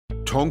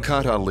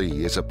Tongkat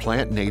Ali is a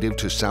plant native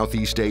to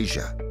Southeast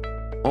Asia,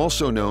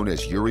 also known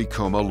as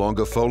Eurycoma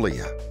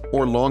longifolia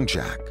or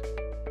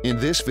longjack. In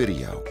this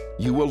video,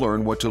 you will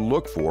learn what to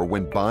look for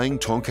when buying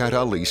Tongkat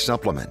Ali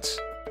supplements.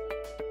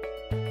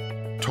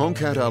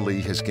 Tongkat Ali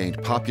has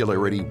gained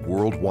popularity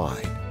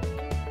worldwide,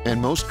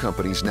 and most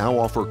companies now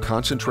offer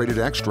concentrated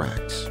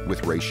extracts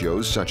with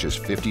ratios such as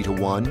 50 to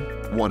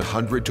 1,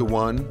 100 to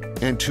 1,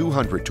 and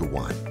 200 to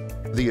 1.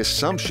 The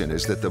assumption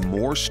is that the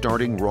more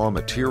starting raw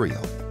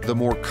material, the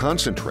more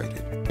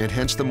concentrated, and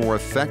hence the more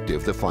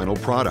effective the final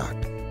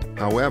product.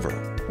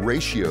 However,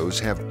 ratios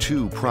have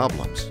two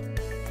problems.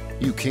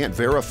 You can't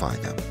verify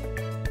them.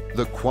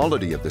 The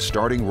quality of the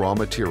starting raw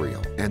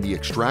material and the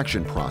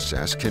extraction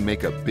process can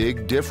make a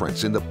big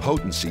difference in the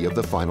potency of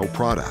the final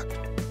product.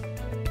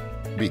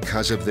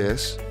 Because of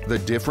this, the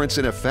difference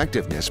in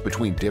effectiveness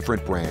between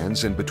different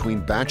brands and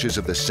between batches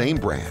of the same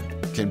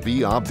brand can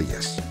be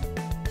obvious.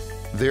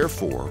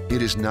 Therefore,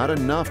 it is not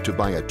enough to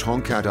buy a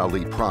Tongkat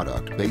Ali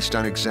product based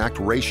on exact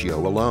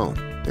ratio alone,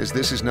 as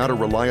this is not a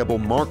reliable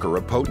marker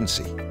of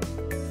potency.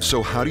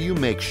 So how do you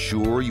make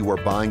sure you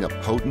are buying a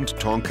potent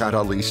Tongkat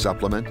Ali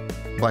supplement?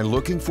 By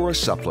looking for a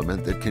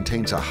supplement that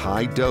contains a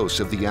high dose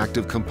of the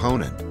active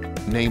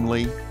component,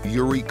 namely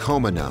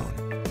eurycomanone.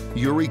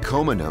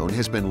 Eurycomanone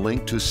has been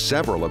linked to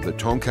several of the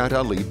Tongkat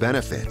Ali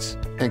benefits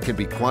and can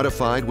be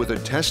quantified with a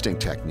testing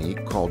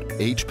technique called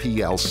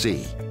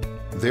HPLC.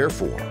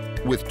 Therefore,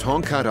 with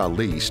Tongkat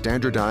Ali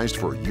standardized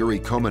for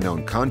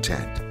eurycomanone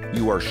content,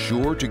 you are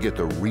sure to get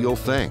the real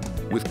thing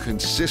with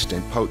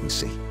consistent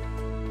potency.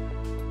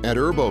 At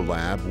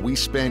Herbolab, we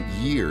spent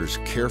years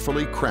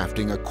carefully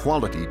crafting a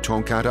quality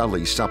Tongkat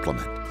Ali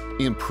supplement.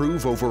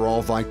 Improve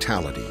overall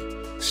vitality,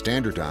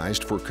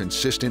 standardized for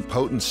consistent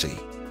potency,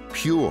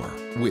 pure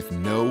with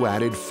no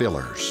added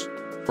fillers.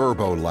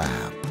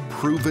 Herbolab,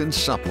 proven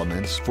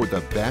supplements for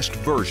the best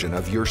version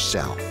of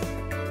yourself.